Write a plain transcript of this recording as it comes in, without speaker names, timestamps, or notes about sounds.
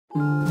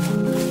You've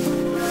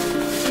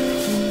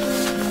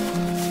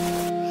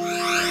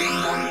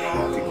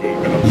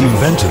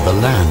entered the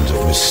land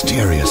of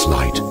mysterious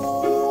light,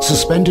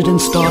 suspended in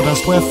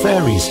stardust where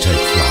fairies take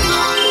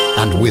flight,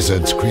 and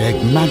wizards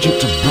create magic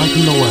to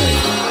brighten the way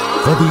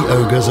for the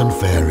ogres and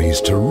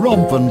fairies to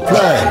romp and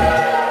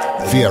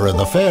play. Fiera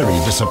the fairy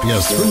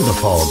disappears through the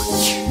fog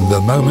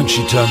the moment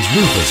she turns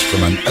Rufus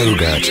from an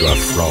ogre to a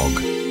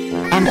frog.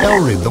 And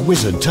Elrid the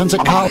wizard turns a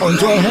cow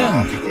into a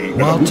hen,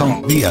 while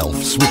Tonk the elf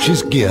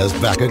switches gears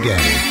back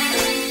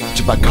again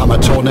to become a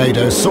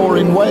tornado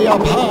soaring way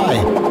up high.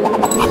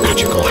 A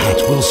magical hat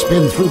will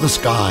spin through the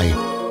sky.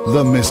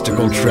 The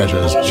mystical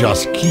treasures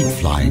just keep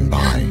flying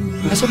by.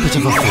 Has a bit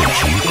of a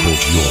fortune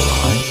caught your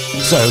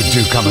eye? So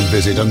do come and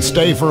visit and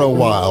stay for a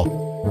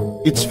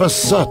while. It's for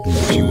certain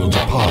that you will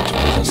depart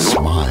with a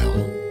smile.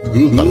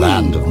 The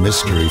land of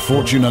mystery,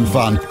 fortune and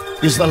fun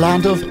is the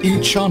land of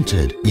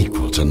Enchanted,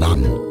 equal to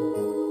none.